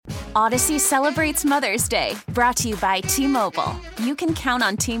Odyssey celebrates Mother's Day, brought to you by T-Mobile. You can count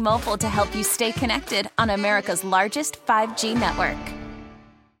on T-Mobile to help you stay connected on America's largest 5G network.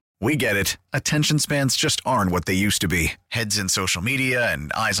 We get it. Attention spans just aren't what they used to be. Heads in social media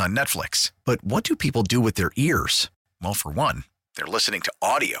and eyes on Netflix. But what do people do with their ears? Well, for one, they're listening to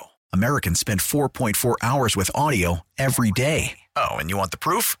audio. Americans spend 4.4 hours with audio every day. Oh, and you want the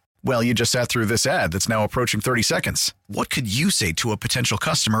proof? Well, you just sat through this ad that's now approaching 30 seconds. What could you say to a potential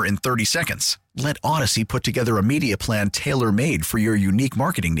customer in 30 seconds? Let Odyssey put together a media plan tailor-made for your unique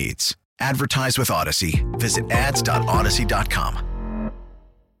marketing needs. Advertise with Odyssey. Visit ads.odyssey.com.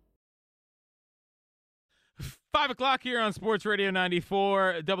 5 o'clock here on Sports Radio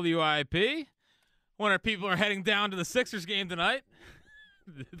 94 WIP. Wonder if people are heading down to the Sixers game tonight.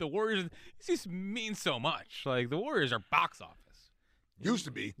 The Warriors, this just means so much. Like, the Warriors are box office. Used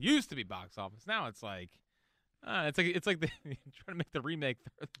to be box office. Now it's like trying to make the remake.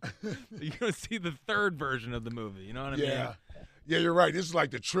 You're gonna see the third version of the movie. You know what I mean? Yeah, you're right. This is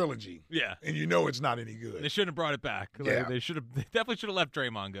like the trilogy. Yeah, and you know it's not any good. They shouldn't have brought it back. Yeah, they definitely should have let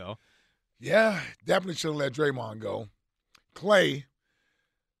Draymond go. Yeah, definitely should have let Draymond go. Clay,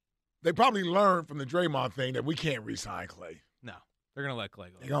 they probably learned from the Draymond thing that we can't re-sign Clay. No, they're gonna let Clay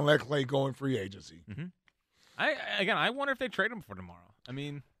go. They're gonna let Clay go in free agency. Mm-hmm. I wonder if they trade him for tomorrow. I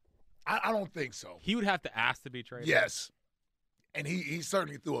mean, I don't think so. He would have to ask to be traded. Yes, and he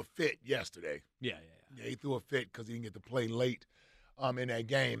certainly threw a fit yesterday. Yeah, he threw a fit because he didn't get to play late in that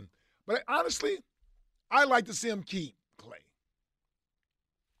game. But honestly, I like to see him keep Clay.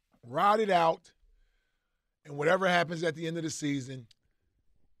 Ride it out, and whatever happens at the end of the season,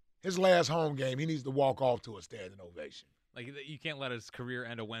 his last home game, he needs to walk off to a standing ovation. Like, you can't let his career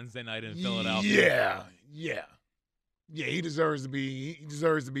end a Wednesday night in Philadelphia. Yeah. He deserves to be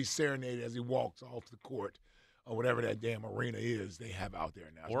serenaded as he walks off the court or whatever that damn arena is they have out there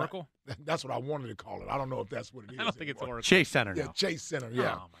now. Oracle? That's what I wanted to call it. I don't know if that's what it is. I don't think it's Oracle. Chase Center now. Yeah, Chase Center,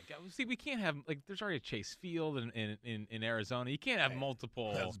 yeah. Oh, my God. See, we can't have, like, there's already a Chase Field in Arizona. You can't have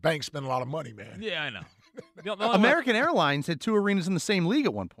multiple. Banks spend a lot of money, man. Yeah, I know. American Airlines had two arenas in the same league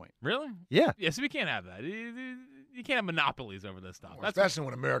at one point. Really? Yeah. Yeah, so we can't have that. You can't have monopolies over this stuff. Well, especially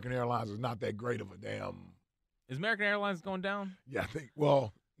when American Airlines is not that great of a damn. Is American Airlines going down? Yeah, I think.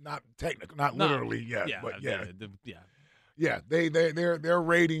 Well, not technically, not literally yet, but yeah. Yeah, their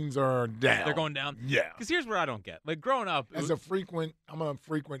ratings are down. They're going down. Yeah. Because here's what I don't get. Like, growing up, I'm a frequent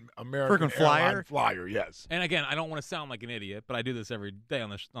American flyer. Flyer. Yes. And again, I don't want to sound like an idiot, but I do this every day on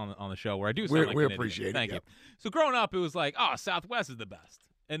the show where I do sound like an we idiot. appreciate it. Thank you. So growing up, it was like, oh, Southwest is the best,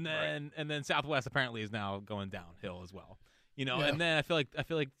 and then Southwest apparently is now going downhill as well. You know, and then I feel like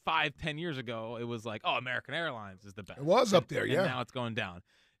 5-10 years ago it was like, oh, American Airlines is the best. It was up there, and now it's going down.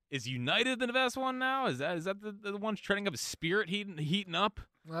 Is United the best one now? Is that the one trending up? Is Spirit heating up?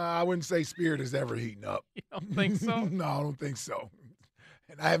 I wouldn't say Spirit is ever heating up. You don't think so? No, I don't think so.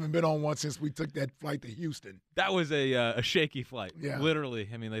 And I haven't been on one since we took that flight to Houston. That was a shaky flight. Yeah. Literally.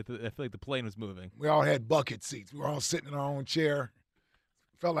 I mean, I feel like the plane was moving. We all had bucket seats. We were all sitting in our own chair.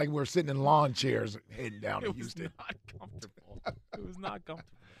 Felt like we were sitting in lawn chairs heading down to Houston. It was not comfortable. It was not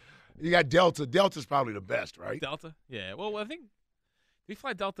comfortable. You got Delta. Delta's probably the best, right? Delta? Yeah. Well, I think – do you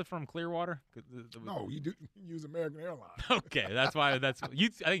fly Delta from Clearwater? No, you use American Airlines. Okay, that's why. I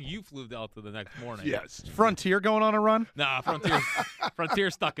think you flew Delta the next morning. Yes. Frontier going on a run? Nah,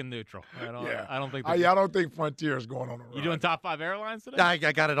 Frontier's stuck in neutral. I don't think. I don't think Frontier is going on a run. You doing top 5 airlines today? I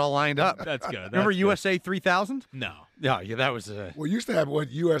got it all lined up. That's good. Remember USA 3000? No. Yeah, that was. Well, used to have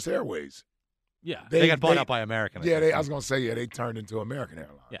U.S. Airways. Yeah, they got bought out by American. Yeah, I was gonna say they turned into American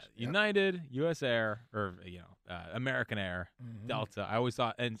Airlines. Yeah, United, U.S. Air, or American Air, Delta. I always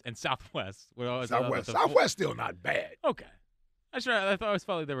thought, and Southwest. Southwest still not bad. Okay, I always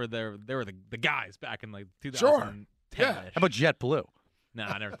felt like they were the guys back in like 2010. Sure. Yeah. How about JetBlue? No,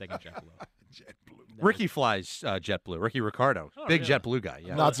 I never taken JetBlue. Ricky flies JetBlue. Ricky Ricardo, big really? JetBlue guy.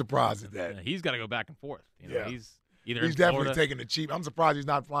 Yeah. I'm not surprised at that. Yeah, he's got to go back and forth. He's definitely taking the cheap. I'm surprised he's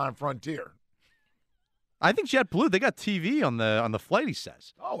not flying Frontier. I think JetBlue, they got TV on the flight, he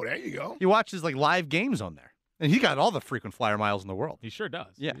says. Oh, there you go. He watches like live games on there. And he got all the frequent flyer miles in the world. He sure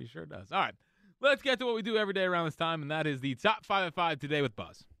does. Yeah. He sure does. All right. Let's get to what we do every day around this time, and that is the top 5 at 5 today with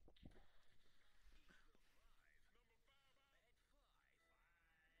Buzz.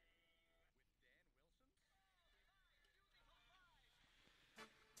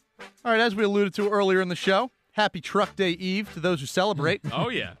 All right, as we alluded to earlier in the show, happy Truck Day Eve to those who celebrate. Oh,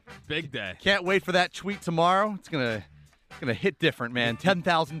 yeah. Big day. Can't wait for that tweet tomorrow. It's gonna hit different, man.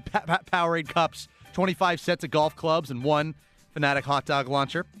 10,000 Powerade cups, 25 sets of golf clubs, and 1 Fanatic hot dog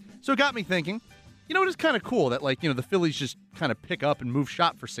launcher. So it got me thinking, You know, it is kind of cool that, like, the Phillies just kind of pick up and move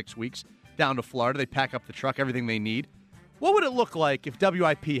shop for 6 weeks down to Florida. They pack up the truck, everything they need. What would it look like if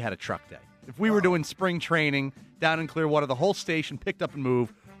WIP had a truck day? If we were doing spring training down in Clearwater, the whole station picked up and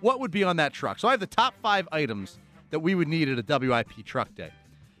moved, what would be on that truck? So I have the top 5 items that we would need at a WIP truck day.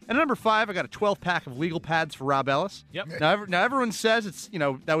 And number 5, I got a 12-pack of legal pads for Rob Ellis. Yep. Now everyone says it's,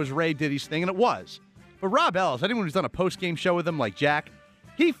 that was Ray Diddy's thing, and it was. But Rob Ellis, anyone who's done a post-game show with him like Jack,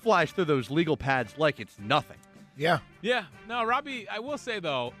 he flies through those legal pads like it's nothing. Yeah. Yeah. No, Robbie, I will say,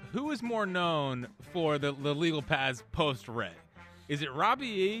 though, who is more known for the legal pads post-Ray? Is it Robbie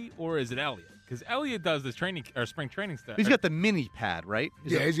E. or is it Elliot? Because Elliot does this spring training stuff. He's got the mini pad, right?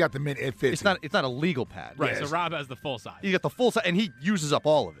 He's got the mini. It fits. It's not a legal pad. Right, Yes. so Rob has the full size. He's got the full size, and he uses up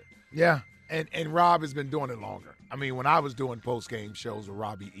all of it. Yeah, and Rob has been doing it longer. I mean, when I was doing post-game shows with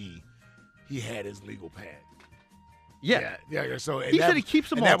Robbie E., he had his legal pad. Yeah. Yeah. So He said he keeps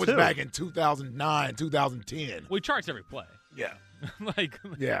them and all, that was too. back in 2009, 2010. Well, he charts every play. Yeah.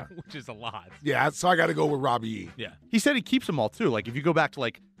 Yeah. Which is a lot. Yeah, so I got to go with Robbie E. Yeah. He said he keeps them all, too. Like, if you go back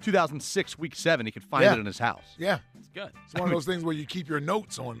to, 2006, Week 7, he could find Yeah. it in his house. Yeah. It's good. It's one of those things where you keep your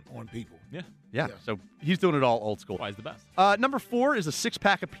notes on people. Yeah. Yeah, Yeah. so he's doing it all old school. Why is the best? Number 4 is a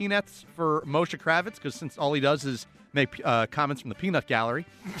 6-pack of peanuts for Moshe Kravitz, because since all he does is make comments from the peanut gallery,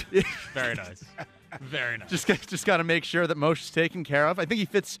 Very nice. Very nice. just got to make sure that Moshe's taken care of. I think he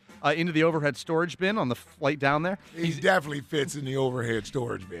fits into the overhead storage bin on the flight down there. He definitely fits in the overhead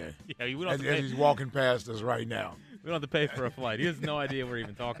storage bin Yeah, we don't have as to pay. he's walking past us right now. We don't have to pay for a flight. He has no idea we're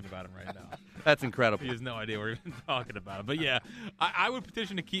even talking about him right now. That's incredible. He has no idea we're even talking about him. But yeah, I would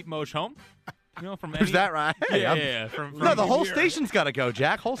petition to keep Moshe home. From Is that right? Yeah. From No, the whole here. station's got to go,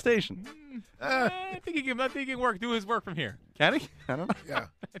 Jack. Whole station. I think he can do his work from here. Can he? I don't know. Yeah.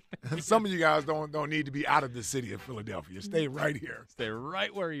 Some of you guys don't need to be out of the city of Philadelphia. Stay right here. Stay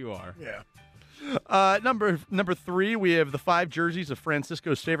right where you are. Yeah. Number 3, we have the 5 jerseys of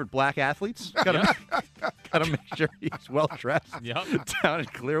Francisco's favorite black athletes. Gotta make sure he's well dressed. Yep. Down in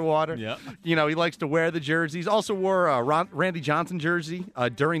Clearwater. Yep. He likes to wear the jerseys. Also wore a Randy Johnson jersey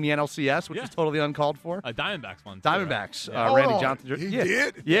during the NLCS, which Yeah. was totally uncalled for. Diamondbacks one. Too, Diamondbacks, right? Yeah. Randy Oh, Johnson jersey. he yeah.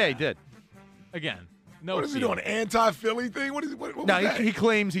 did? Yeah, he did. Again, no. What is he feel. doing? An anti-Philly thing? What was No, that? he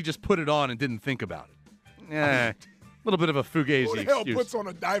claims he just put it on and didn't think about it. A little bit of a fugazi Who the hell excuse. puts on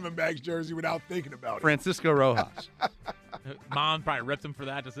a Diamondbacks jersey without thinking about it? Francisco Rojas. Mom probably ripped him for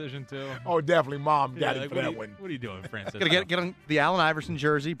that decision too. Oh, definitely mom got Yeah, it for what that are you, one. What are you doing, Francis? Gotta get on the Allen Iverson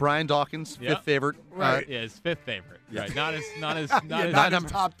jersey. Brian Dawkins, Yep. 5th favorite. Right. Yeah, his 5th favorite. Right. Not his. Not not his him.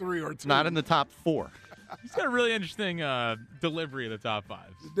 top 3 or 2. Not in the top 4. He's got a really interesting delivery of the top 5s.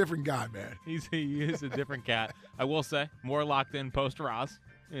 He's a different guy, man. He is a different cat. I will say, more locked in post Ross.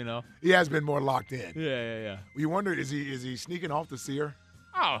 He has been more locked in. Yeah. You wonder, is he sneaking off to see her?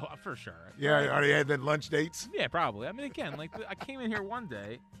 Oh, for sure. Yeah, are they having lunch dates? Yeah, probably. I mean, again, I came in here one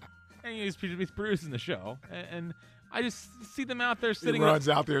day, and he's producing the show, and I just see them out there He sitting runs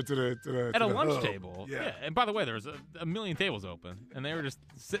out there to the at a the lunch hub. table. Yeah. And by the way, there was a million tables open, and they were just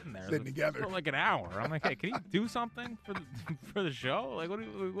sitting there Sitting together. for like an hour. I'm like, hey, can you do something for the show? Like,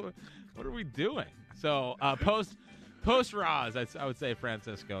 what are we doing? So post Roz, I would say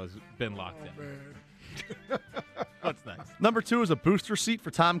Francisco has been locked in. Man. What's next? Number 2 is a booster seat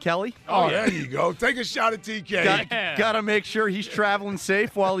for Tom Kelly. Oh, there you go. Take a shot at TK. Yeah. Got to make sure he's traveling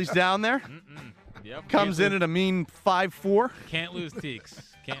safe while he's down there. Yep. Comes in at a mean 5'4". Can't lose Teeks.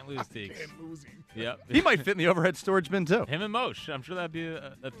 Can't lose Teeks. Can't lose him. Yep. He might fit in the overhead storage bin too. Him and Moshe. I'm sure that'd be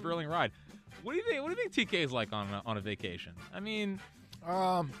a thrilling ride. What do you think? What do you think TK is like on a vacation? I mean,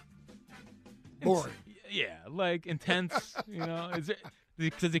 Boring. yeah, like intense.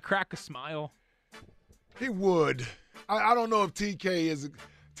 Does he crack a smile? He would. I don't know if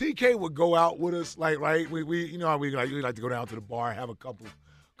TK would go out with us. Like, right? We we like to go down to the bar, have a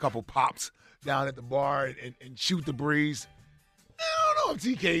couple pops down at the bar and shoot the breeze. I don't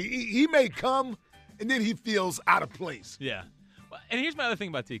know if TK. He may come and then he feels out of place. Yeah. Well, and here's my other thing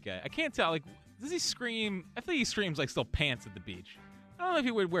about TK. I can't tell. Like, does he scream? I think he screams like still pants at the beach. I don't know if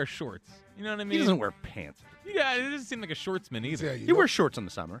he would wear shorts. You know what I mean? He doesn't wear pants. Yeah, it doesn't seem like a shortsman either. Yeah, He wears shorts in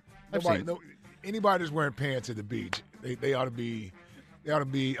the summer. I've seen it. Anybody that's wearing pants at the beach, they ought to be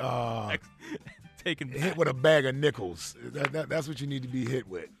Taken hit back. with a bag of nickels. That's what you need to be hit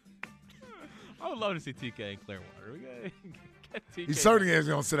with. I would love to see TK in Clearwater. We gotta get TK. He certainly isn't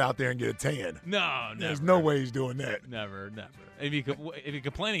going to sit out there and get a tan. No, never. There's no way he's doing that, Never. If you're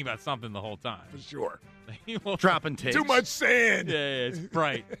complaining about something the whole time, for sure. he will. Dropping takes. Too much sand. Yeah, it's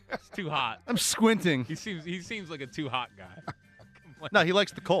bright. It's too hot. I'm squinting. He seems like a too hot guy. No, he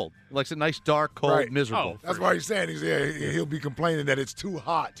likes the cold. He likes it nice, dark, cold, Right. miserable. Oh, That's why he's saying he'll be complaining that it's too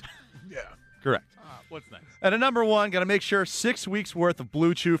hot. Yeah. Correct. What's next? And at number 1, got to make sure 6 weeks worth of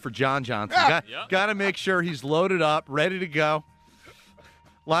Blue Chew for John Johnson. Got to make sure he's loaded up, ready to go.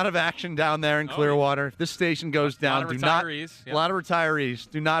 A lot of action down there in Clearwater. If this station goes down, a lot of retirees.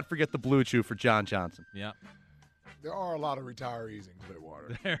 Do not forget the Blue Chew for John Johnson. Yeah. There are a lot of retirees in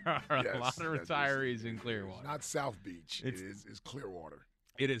Clearwater. There are a lot of retirees in Clearwater. Not South Beach. It's Clearwater.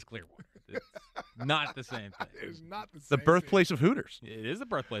 It is Clearwater. It's not the same thing. It is not the same The birthplace of Hooters. It is the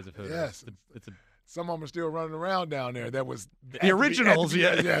birthplace of Hooters. Yes. It's a Some of them are still running around down there. That was The originals,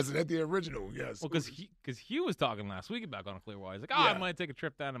 Yes, at the original, yes. Well, because Hugh was talking last week about going to Clearwater. He's like, I might take a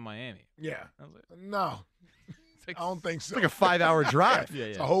trip down to Miami. Yeah. I was like, No, I don't think so. It's like a 5-hour drive. Yeah.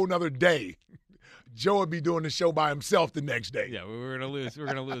 It's a whole nother day. Joe would be doing the show by himself the next day. Yeah, we're gonna lose. We're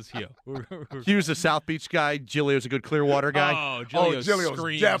gonna lose Hugh. Hugh's a South Beach guy. Gilio's a good Clearwater guy. Oh, Gilio's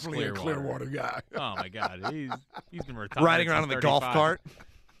definitely Clearwater. a Clearwater guy. Oh my God, he's been retired. Riding around on the golf cart.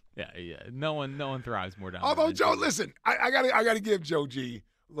 Yeah. No one thrives more down there. Although Joe, listen, I gotta give Joe G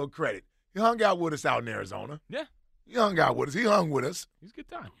a little credit. He hung out with us out in Arizona. Yeah, He hung out with us. He hung with us. he's a good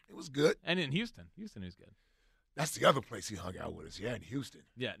time. It was good. And in Houston, he was good. That's the other place he hung out with us. Yeah, in Houston.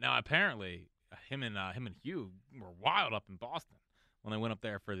 Yeah. Now apparently, him and Hugh were wild up in Boston when they went up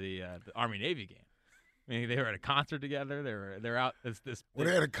there for the Army Navy game. I mean, they were at a concert together. They're out. Well,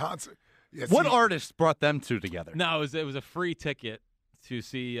 they had a concert. Yeah, What artist brought them two together? No, it was a free ticket to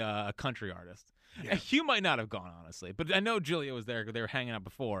see a country artist. Yeah. And Hugh might not have gone, honestly, but I know Julia was there because they were hanging out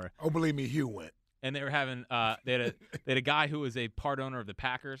before. Oh, believe me, Hugh went. And they were having they had a guy who was a part owner of the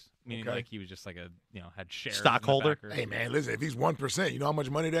Packers, meaning like he was just like had shares Stockholder. in the Packers. Hey man, listen, if he's 1%, you know how much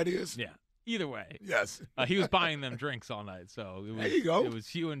money that is? Yeah. Either way, Yes. he was buying them drinks all night. So it was, There you go. It was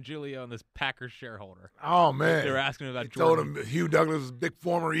Hugh and Julia and this Packers shareholder. Oh man. They were asking about They Jordan. told him Hugh Douglas was a big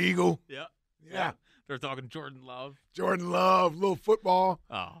former Eagle. Yeah. Yeah. They were talking Jordan Love. Jordan Love, little football.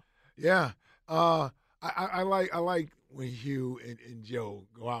 Oh. Yeah. I like when Hugh and Joe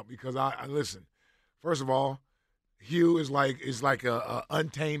go out because I listen. First of all, Hugh is like a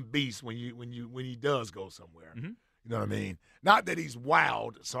untamed beast when he does go somewhere. Mm-hmm. You know what I mean? Not that he's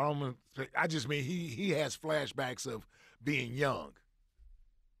wild. So I just mean he has flashbacks of being young.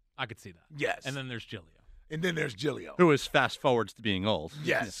 I could see that. Yes. And then there's Gilio. And then there's Gilio. Who is fast forwards to being old.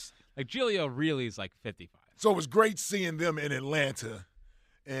 Yes. Like Gilio really is like 55. So it was great seeing them in Atlanta,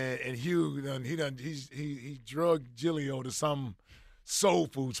 and Hugh he drugged Gilio to some soul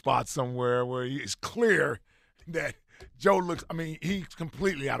food spot somewhere where it's clear that Joe looks. I mean, he's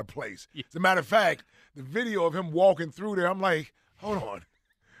completely out of place. Yeah. As a matter of fact, the video of him walking through there, I'm like, hold on,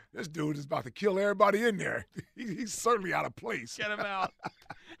 this dude is about to kill everybody in there. He's certainly out of place. Get him out.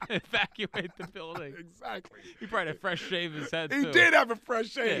 Evacuate the building. Exactly. He probably had a fresh shave his head, He too. did have a fresh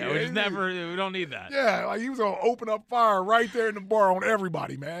shave. Yeah, which is we don't need that. Yeah, like he was gonna open up fire right there in the bar on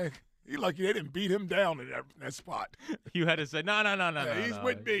everybody, man. He lucky they didn't beat him down in that spot. You had to say, no. He's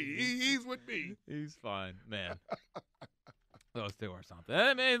with me. He's with me. He's fine, man. Those two or something.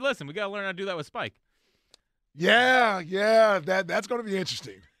 I mean, listen, we got to learn how to do that with Spike. Yeah, that's gonna be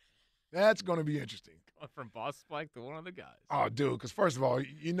interesting. That's gonna be interesting. From Boss Spike to one of the guys. Oh, dude, because first of all,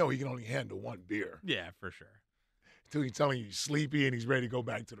 you know he can only handle one beer. Yeah, for sure. Until he's telling you he's sleepy and he's ready to go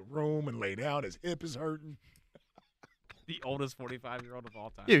back to the room and lay down. His hip is hurting. The oldest 45-year-old of all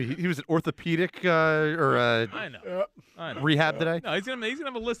time. Yeah, he was an orthopedic I know. I know. rehab today. No, he's gonna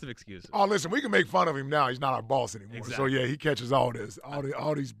have a list of excuses. Oh, listen, we can make fun of him now. He's not our boss anymore. Exactly. So yeah, he catches all these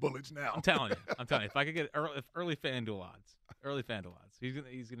bullets now. I'm telling you. If I could get early FanDuel odds,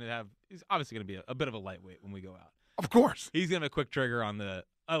 he's obviously gonna be a bit of a lightweight when we go out. Of course. He's gonna have a quick trigger on the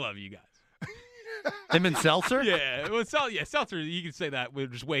 "I love you guys." Him and Seltzer? Yeah, well, Seltzer. You can say that we're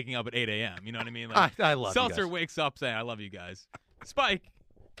just waking up at 8 a.m. You know what I mean? Like, I love Seltzer you guys. wakes up saying, "I love you guys." Spike,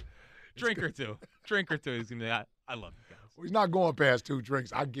 drink or two. He's gonna be like, "I love you guys." Well, he's not going past 2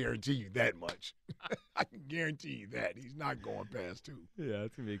 drinks. I guarantee you that much. I can guarantee you that he's not going past 2. Yeah,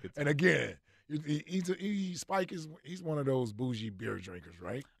 it's gonna be a good time. And again, Spike he's one of those bougie beer drinkers,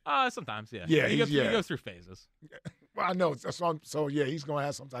 right? Sometimes, yeah. Yeah, he goes through phases. Well, I know. So yeah, he's gonna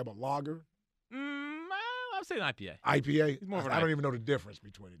have some type of lager, I'll say an IPA. IPA. He's more of an I don't even know the difference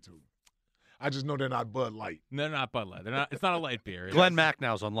between the two. I just know they're not Bud Light. No, they're not Bud Light. They're not. It's not a light beer. Glenn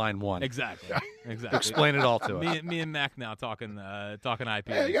Macnow's on line 1. Exactly. Explain it all to us. Me and Mac now talking IPA.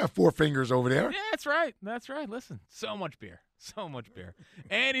 Hey, you got 4 fingers over there. Yeah, that's right. Listen, so much beer.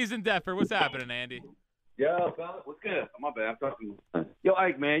 Andy's in Deptford. What's happening, Andy? Yo, fella, what's good? Oh, my bad, I'm talking. Yo,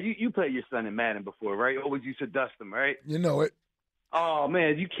 Ike, man, you played your son in Madden before, right? Always used to dust him, right? You know it. Oh,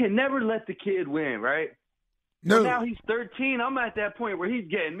 man, you can never let the kid win, right? No. Well, now he's 13. I'm at that point where he's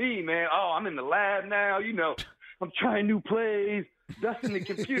getting me, man. Oh, I'm in the lab now. You know, I'm trying new plays. dusting the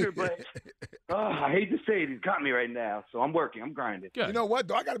computer, but I hate to say it, it's got me right now. So I'm working. I'm grinding. Good. You know what,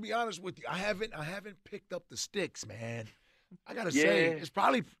 though? I got to be honest with you. I haven't picked up the sticks, man. I got to say, it's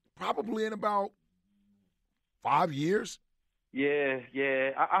probably in about 5 years. Yeah.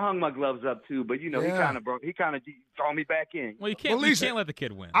 I hung my gloves up too, but he kind of throw me back in. Well, you can't let the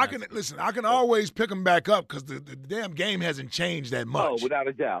kid win. I can always pick him back up because the damn game hasn't changed that much. Oh, without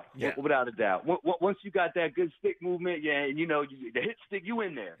a doubt. Yeah. Without a doubt. Once you got that good stick movement, and the hit stick, you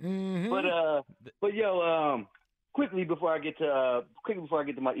in there. Mm-hmm. But quickly before I get to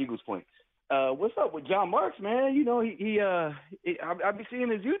my Eagles point. What's up with John Marks, man? I be seeing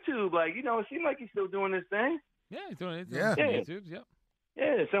his YouTube, it seems like he's still doing this thing. Yeah, he's doing it. Yeah. YouTube's, yep.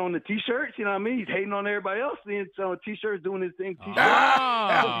 Yeah, selling the T-shirts, you know what I mean? He's hating on everybody else, selling T-shirts, doing his thing. T-shirts.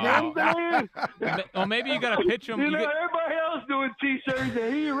 Well, maybe you got to pitch him. Everybody else doing T-shirts,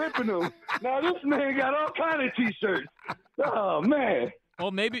 and he ripping them. Now this man got all kind of T-shirts. Oh, man.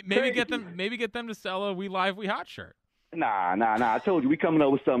 Well, maybe get them to sell a We Live, We Hot shirt. Nah. I told you, we coming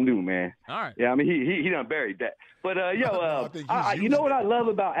up with something new, man. All right. Yeah, I mean, he done buried that. But, you know what I love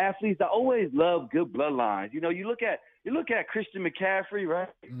about athletes? I always love good bloodlines. You look at Christian McCaffrey, right?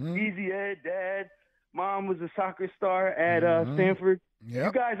 Mm-hmm. Easy Ed, dad. Mom was a soccer star at Stanford. Yep.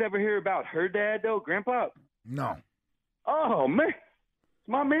 You guys ever hear about her dad, though, Grandpa? No. Oh, man. It's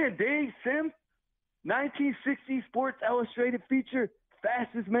my man, Dave Sims, 1960 Sports Illustrated feature,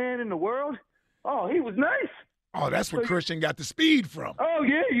 fastest man in the world. Oh, he was nice. Oh, that's where Christian got the speed from. Oh,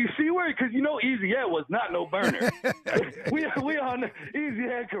 yeah, you see where? Because, Easy Ed was not no burner. we all know Easy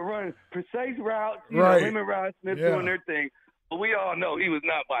Ed could run precise routes, him and Rod Smith doing their thing. But we all know he was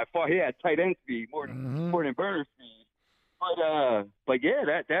not by far. He had tight end speed more than burner speed. But yeah,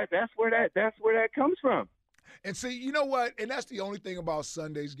 that's where that comes from. And see, you know what? And that's the only thing about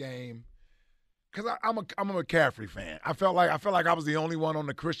Sunday's game. Because I'm a McCaffrey fan. I felt like I was the only one on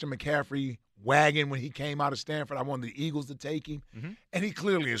the Christian McCaffrey wagon when he came out of Stanford. I wanted the Eagles to take him, and he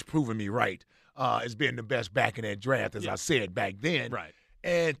clearly has proven me right as being the best back in that draft, as I said back then. Right.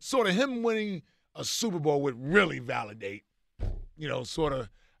 And sort of him winning a Super Bowl would really validate,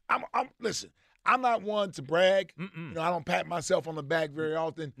 listen, I'm not one to brag. I don't pat myself on the back very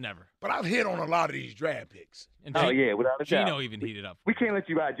often. Never. But I've hit on a lot of these draft picks. And without a doubt. Geno even heated up. We can't let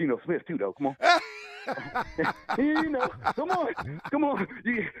you ride Geno Smith, too, though. Come on. Come on.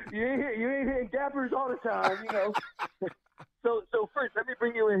 You ain't hitting gappers all the time, So first, let me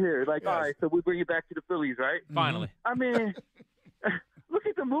bring you in here. All right, so we bring you back to the Phillies, right? Finally. I mean, look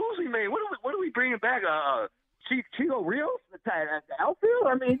at the moves we made. What are we bringing back? Chico Rios at the outfield?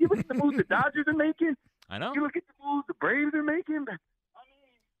 I mean, you look at the moves the Dodgers are making. I know. You look at the moves the Braves are making.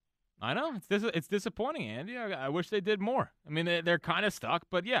 I know. It's disappointing, Andy. I wish they did more. I mean, they're kind of stuck,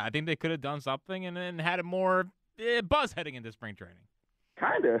 but yeah, I think they could have done something and then had more buzz heading into spring training.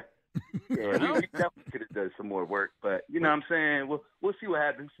 Kind of. Yeah, we definitely could have done some more work, but you know what I'm saying? We'll see what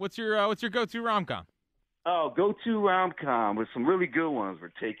happens. What's your go-to rom-com? Oh, go-to rom-com with some really good ones we're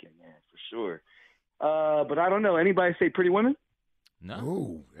taking, man, for sure. But I don't know. Anybody say Pretty Women? No.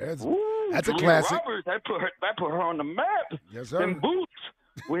 Ooh, that's a classic. Roberts, that put her on the map. Yes, sir. Them boots.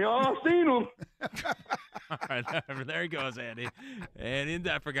 We all seen them. All right, there he goes, Andy. Andy and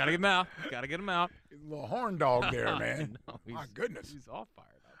Depper. Got to get him out. He's a little horn dog there, man. My goodness. He's all fired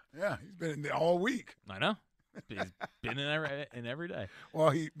up. Yeah, he's been in there all week. I know. He's been in every day.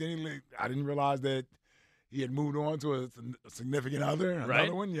 Well, I didn't realize that he had moved on to a significant other.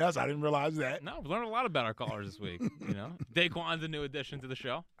 Another one. Yes, I didn't realize that. No, we've learned a lot about our callers this week. Daquan's a new addition to the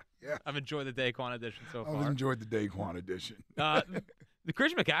show. Yeah. I've enjoyed the Daquan edition so far. I've enjoyed the Daquan edition. The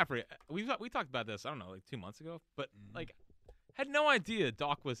Christian McCaffrey, we talked about this, I don't know, 2 months ago, but had no idea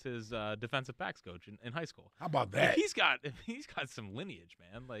Doc was his defensive backs coach in high school. How about that? He's got some lineage,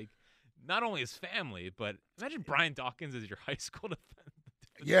 man. Not only his family, but imagine Brian Dawkins as your high school defensive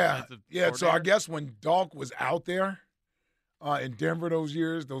Yeah. So I guess when Doc was out there in Denver those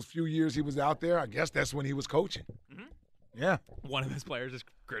few years he was out there, I guess that's when he was coaching. Mm-hmm. Yeah. One of his players is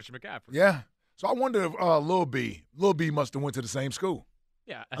Christian McCaffrey. Yeah. So I wonder if Lil B must have went to the same school.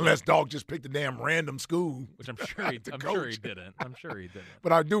 Yeah. Unless Doc just picked a damn random school. Which I'm sure he didn't.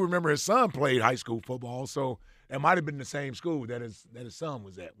 But I do remember his son played high school football, so it might have been the same school that his son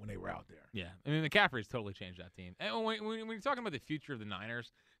was at when they were out there. Yeah. I mean, McCaffrey's totally changed that team. And when you're talking about the future of the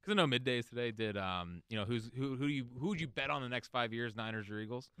Niners, because I know Middays today did, who would you bet on the next 5 years, Niners or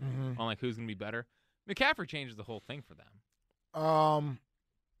Eagles, on who's going to be better? McCaffrey changes the whole thing for them.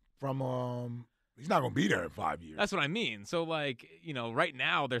 He's not going to be there in 5 years. That's what I mean. So, right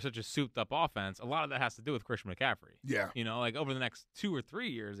now they're such a souped-up offense. A lot of that has to do with Christian McCaffrey. Yeah. Over the next 2 or 3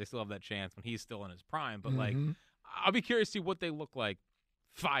 years, they still have that chance when he's still in his prime. But, I'll be curious to see what they look like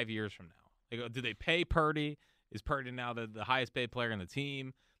 5 years from now. Like, do they pay Purdy? Is Purdy now the highest paid player in the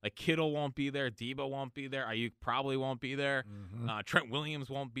team? Like, Kittle won't be there. Debo won't be there. Ayuk probably won't be there. Trent Williams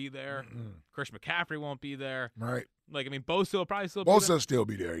won't be there. Christian McCaffrey won't be there. Right. Like, I mean, Bosa will probably still be there. Bosa will still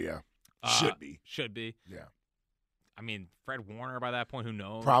be there, yeah. Should be. Should be. Yeah. I mean, Fred Warner by that point, who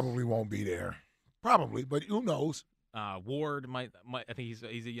knows? Probably won't be there. Probably, but who knows? Ward might. I think he's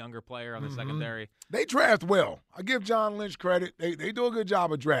a younger player on the secondary. They draft well. I give John Lynch credit. They do a good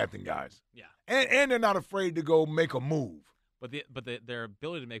job of drafting guys. Yeah. And they're not afraid to go make a move. But their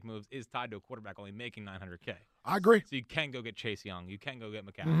ability to make moves is tied to a quarterback only making $900K. I agree. So you can go get Chase Young. You can go get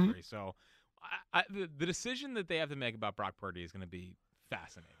McCaffrey. So the decision that they have to make about Brock Purdy is going to be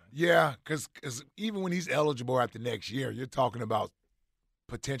fascinating. Yeah, because even when he's eligible after next year, you're talking about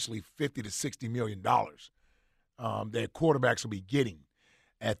potentially $50 to $60 million that quarterbacks will be getting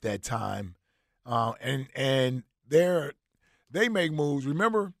at that time. And they make moves.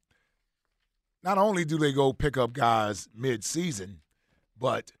 Remember, not only do they go pick up guys mid-season,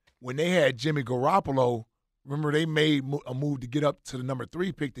 but when they had Jimmy Garoppolo, remember they made a move to get up to the number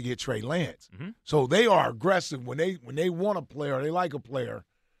 3 pick to get Trey Lance. So they are aggressive when they want a player, they like a player,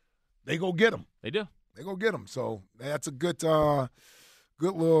 they go get him. They do. They go get him. So that's a good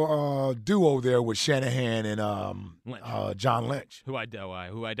little duo there with Shanahan and John Lynch, who I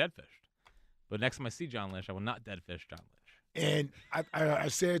dead fished. But next time I see John Lynch, I will not dead fish John Lynch. And I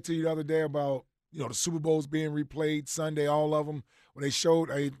said to you the other day about the Super Bowls being replayed Sunday, all of them. When they showed,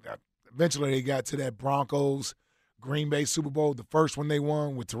 eventually they got to that Broncos Green Bay Super Bowl, the first one they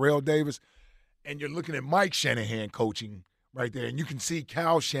won with Terrell Davis, and you're looking at Mike Shanahan coaching right there, and you can see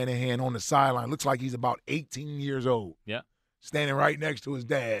Kyle Shanahan on the sideline. Looks like he's about 18 years old. Yeah, standing right next to his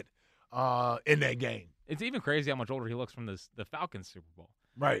dad in that game. It's even crazy how much older he looks from the Falcons Super Bowl.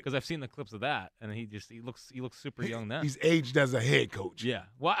 Right, because I've seen the clips of that, and he looks super young then. He's aged as a head coach. Yeah.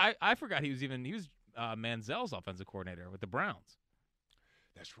 Well, I forgot he was Manziel's offensive coordinator with the Browns.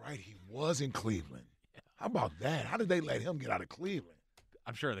 That's right. He was in Cleveland. Yeah. How about that? How did they let him get out of Cleveland?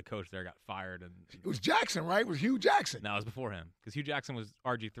 I'm sure the coach there got fired. And it was Jackson, right? It was Hugh Jackson. No, it was before him because Hugh Jackson was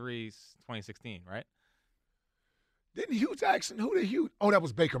RG3's 2016, right? Didn't Hugh Jackson? Oh, that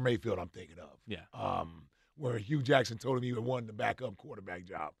was Baker Mayfield I'm thinking of. Yeah. Where Hugh Jackson told him he wanted the backup quarterback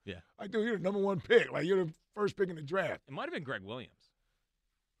job. Yeah. Like, dude, you're the number 1 pick. Like, you're the first pick in the draft. It might have been Greg Williams.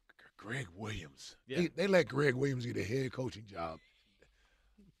 Greg Williams. Yeah. They let Greg Williams get a head coaching job.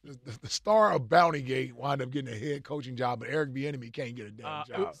 The star of Bountygate wound up getting a head coaching job, but Eric Bieniemy can't get a damn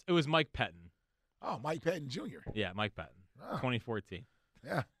job. It was Mike Pettin. Oh, Mike Pettin Jr. Yeah, Mike Pettin. 2014.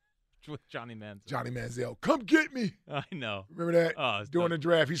 Yeah. With Johnny Manziel. Johnny Manziel. Come get me. I know. Remember that? Oh, during the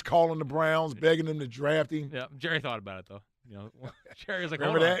draft, he's calling the Browns, begging them to draft him. Yeah, Jerry thought about it, though. Jerry was like,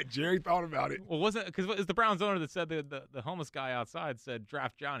 remember that? Jerry thought about it. Well, wasn't because it was the Browns owner that said the homeless guy outside said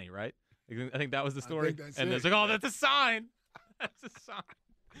draft Johnny, right? I think that was the story. And it's like, oh, that's a sign. That's a sign.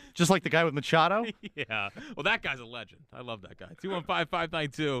 Just like the guy with Machado? Yeah. Well, that guy's a legend. I love that guy.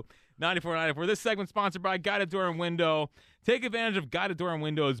 215-592-9494. This segment sponsored by Guided Door and Window. Take advantage of Guided Door and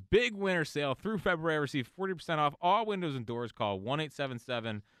Window's big winter sale through February. Receive 40% off all windows and doors. Call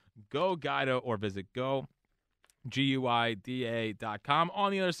 1-877-GO-GUIDA or visit GUIDA.com.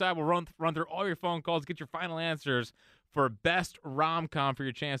 On the other side, we'll run through all your phone calls, get your final answers for best rom-com for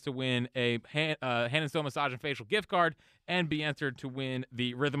your chance to win a hand and stone massage and facial gift card and be entered to win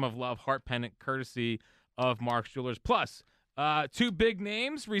the Rhythm of Love heart pendant courtesy of Mark's Jewelers. Plus, 2 big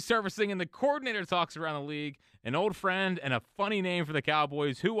names resurfacing in the coordinator talks around the league, an old friend and a funny name for the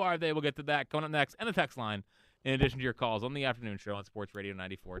Cowboys. Who are they? We'll get to that coming up next, and the text line in addition to your calls on the afternoon show on Sports Radio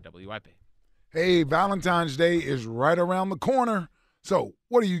 94 WIP. Hey, Valentine's Day is right around the corner. So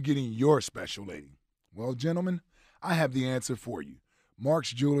what are you getting your special lady? Well, gentlemen, I have the answer for you.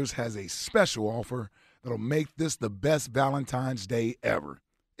 Mark's Jewelers has a special offer that'll make this the best Valentine's Day ever.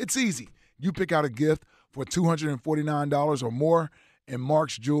 It's easy. You pick out a gift for $249 or more, and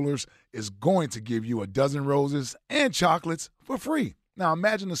Mark's Jewelers is going to give you a dozen roses and chocolates for free. Now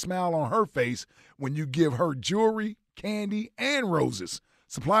imagine the smile on her face when you give her jewelry, candy, and roses.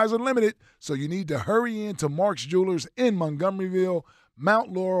 Supplies are limited, so you need to hurry in to Mark's Jewelers in Montgomeryville,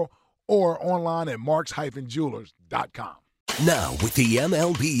 Mount Laurel, or online at marks-jewelers.com. Now, with the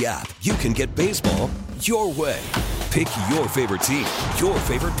MLB app, you can get baseball your way. Pick your favorite team, your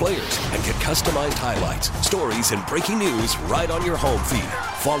favorite players, and get customized highlights, stories, and breaking news right on your home feed.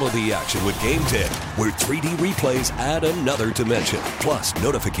 Follow the action with Game Day, where 3D replays add another dimension. Plus,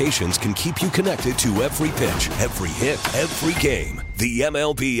 notifications can keep you connected to every pitch, every hit, every game. The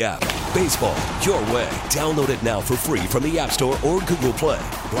MLB app. Baseball, your way. Download it now for free from the App Store or Google Play.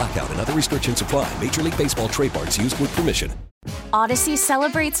 Blackout and other restrictions apply. Major League Baseball trademarks used with permission. Odyssey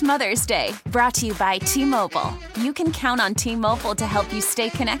celebrates Mother's Day, brought to you by T-Mobile. You can count on T-Mobile to help you stay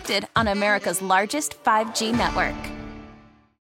connected on America's largest 5G network.